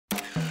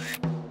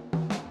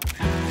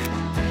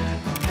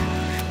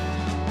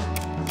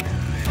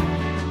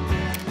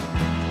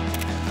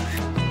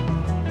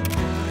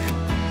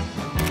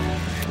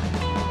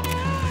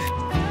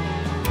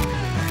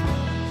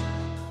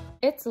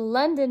It's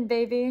London,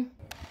 baby!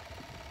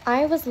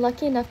 I was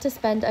lucky enough to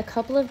spend a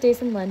couple of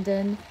days in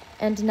London,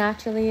 and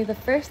naturally, the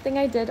first thing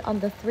I did on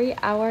the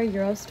 3-hour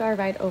Eurostar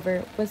ride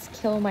over was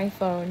kill my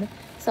phone,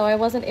 so I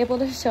wasn't able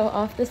to show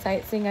off the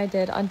sightseeing I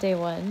did on day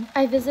 1.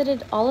 I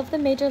visited all of the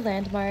major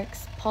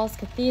landmarks: Paul's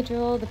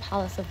Cathedral, the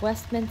Palace of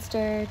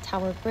Westminster,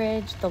 Tower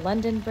Bridge, the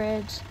London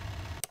Bridge.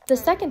 The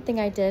second thing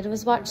I did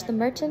was watch The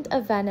Merchant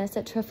of Venice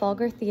at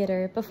Trafalgar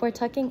Theatre before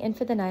tucking in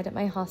for the night at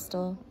my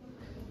hostel.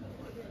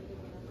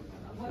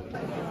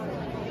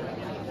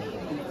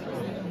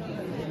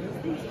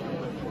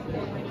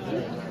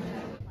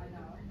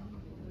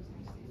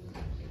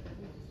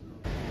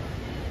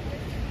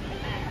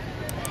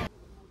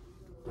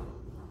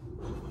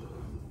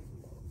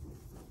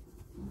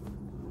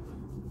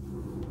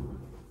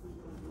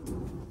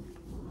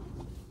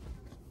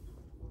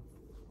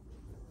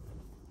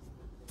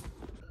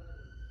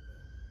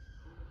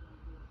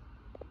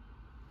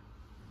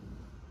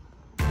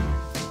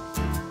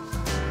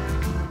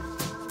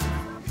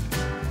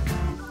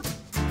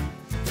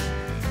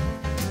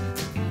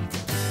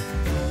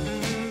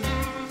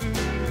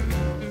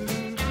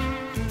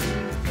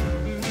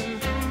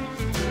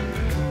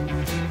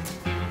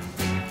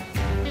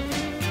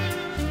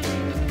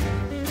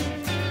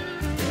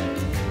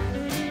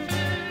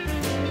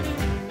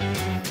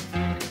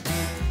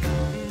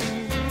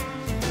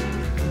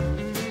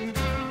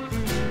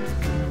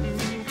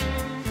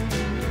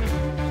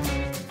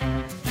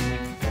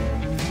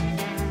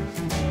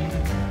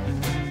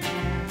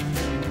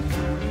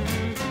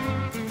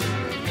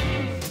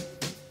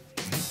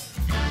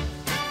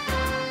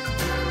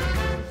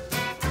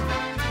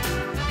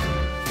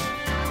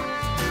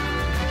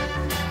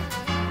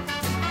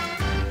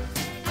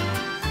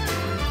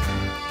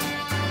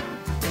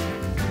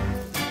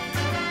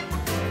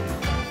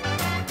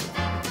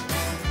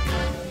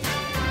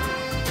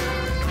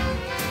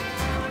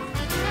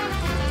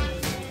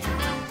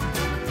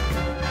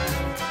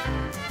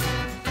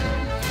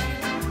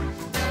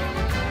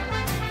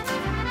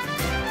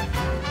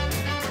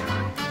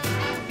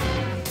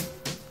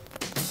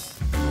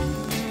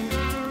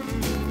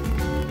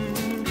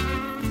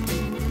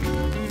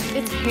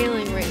 It's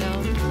hailing right now.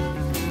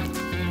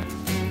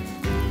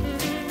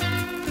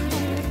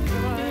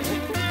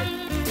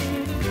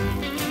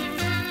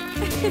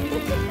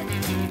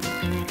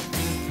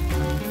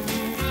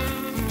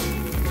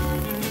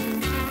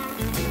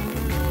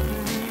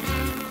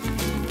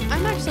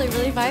 I'm actually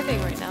really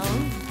vibing right now.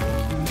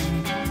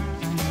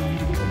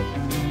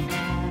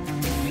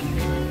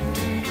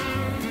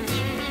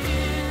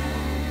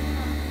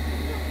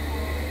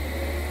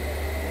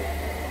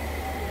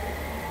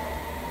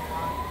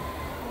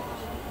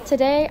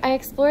 Today, I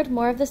explored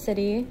more of the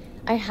city.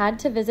 I had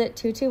to visit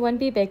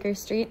 221B Baker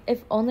Street,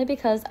 if only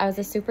because I was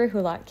a super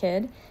hulot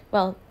kid.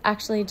 Well,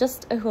 actually,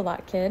 just a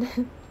hulot kid.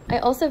 I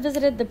also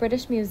visited the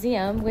British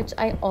Museum, which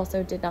I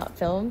also did not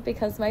film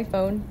because my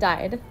phone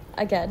died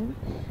again.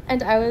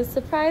 And I was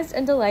surprised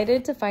and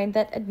delighted to find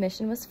that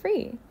admission was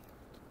free.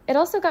 It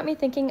also got me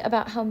thinking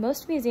about how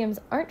most museums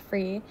aren't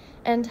free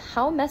and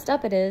how messed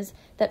up it is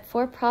that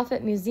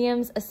for-profit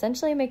museums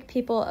essentially make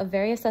people of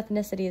various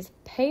ethnicities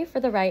pay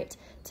for the right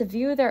to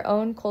view their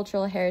own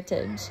cultural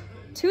heritage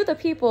to the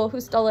people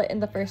who stole it in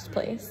the first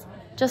place.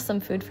 Just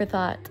some food for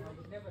thought.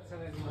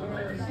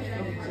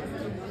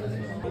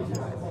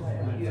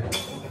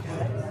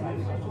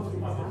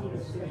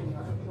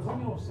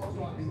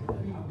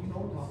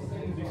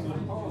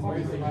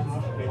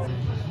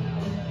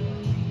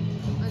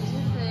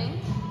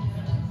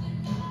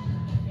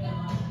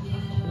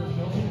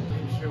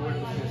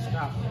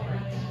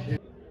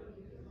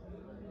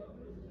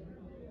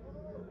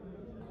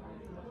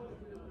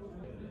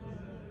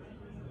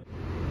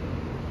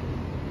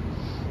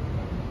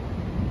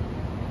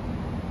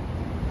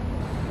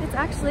 It's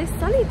actually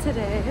sunny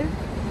today.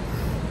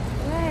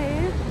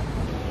 Yay.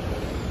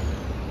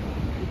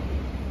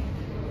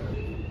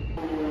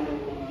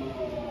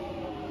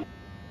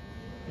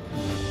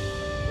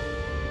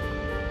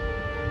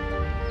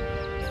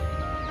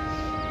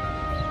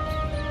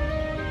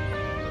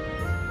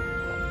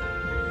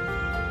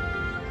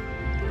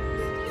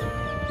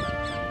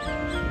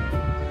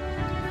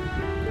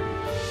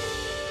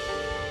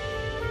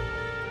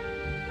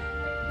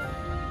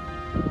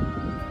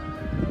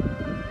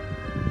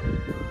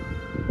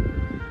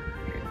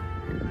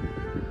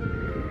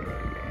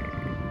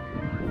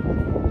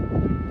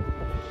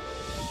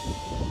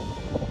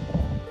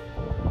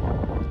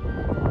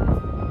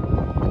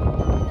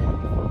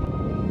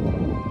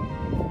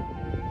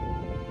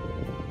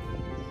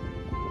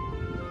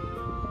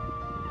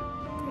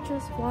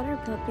 Just water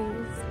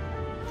puppies.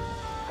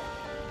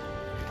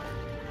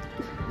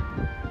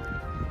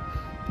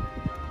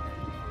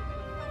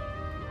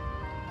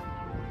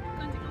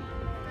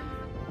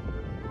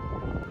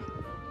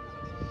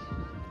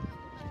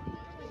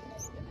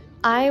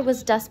 I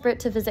was desperate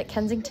to visit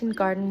Kensington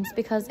Gardens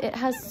because it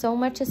has so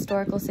much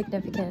historical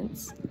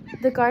significance.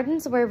 The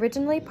gardens were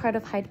originally part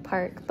of Hyde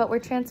Park, but were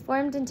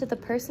transformed into the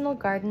personal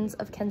gardens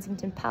of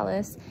Kensington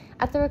Palace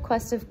at the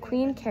request of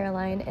Queen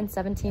Caroline in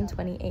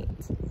 1728.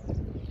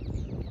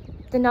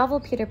 The novel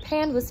Peter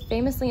Pan was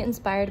famously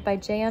inspired by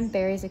J.M.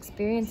 Barrie's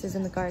experiences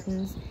in the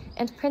gardens,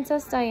 and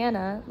Princess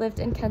Diana lived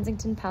in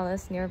Kensington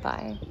Palace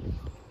nearby.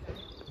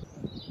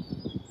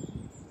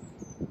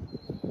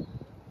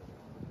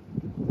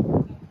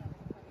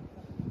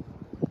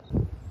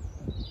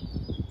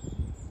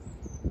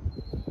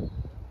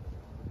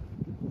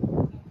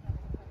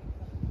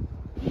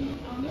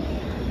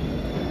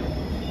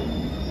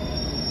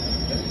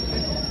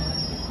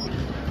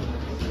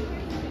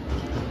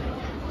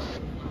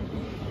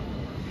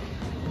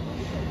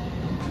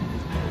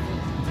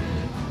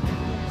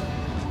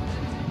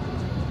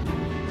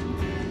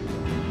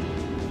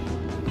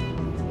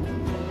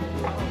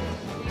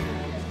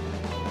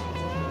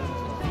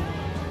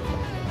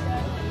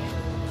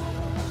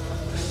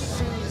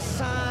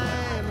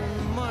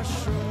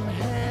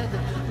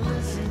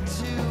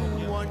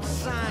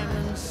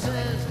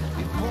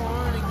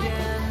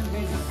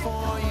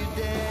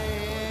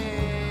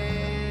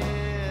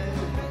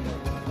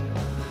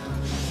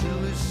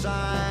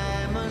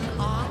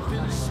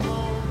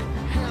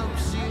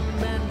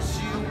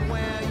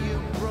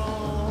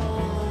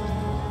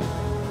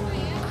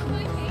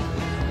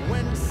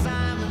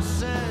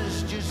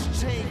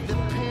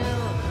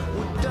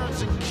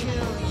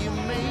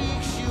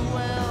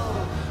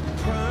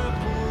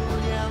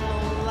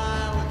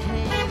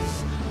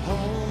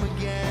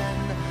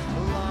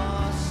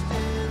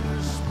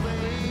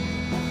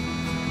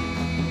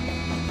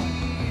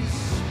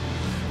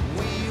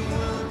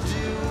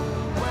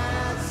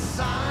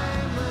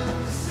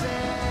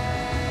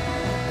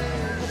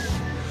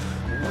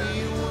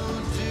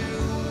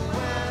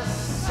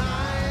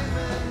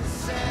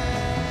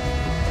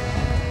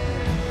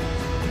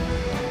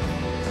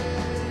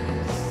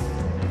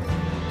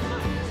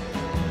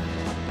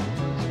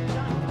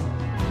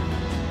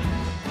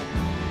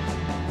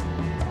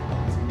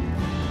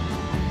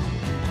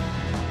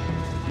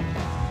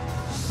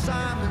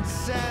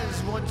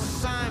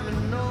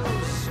 Simon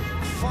knows,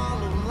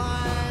 follow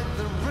line,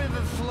 the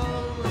river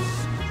flows.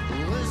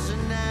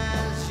 Listen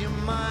as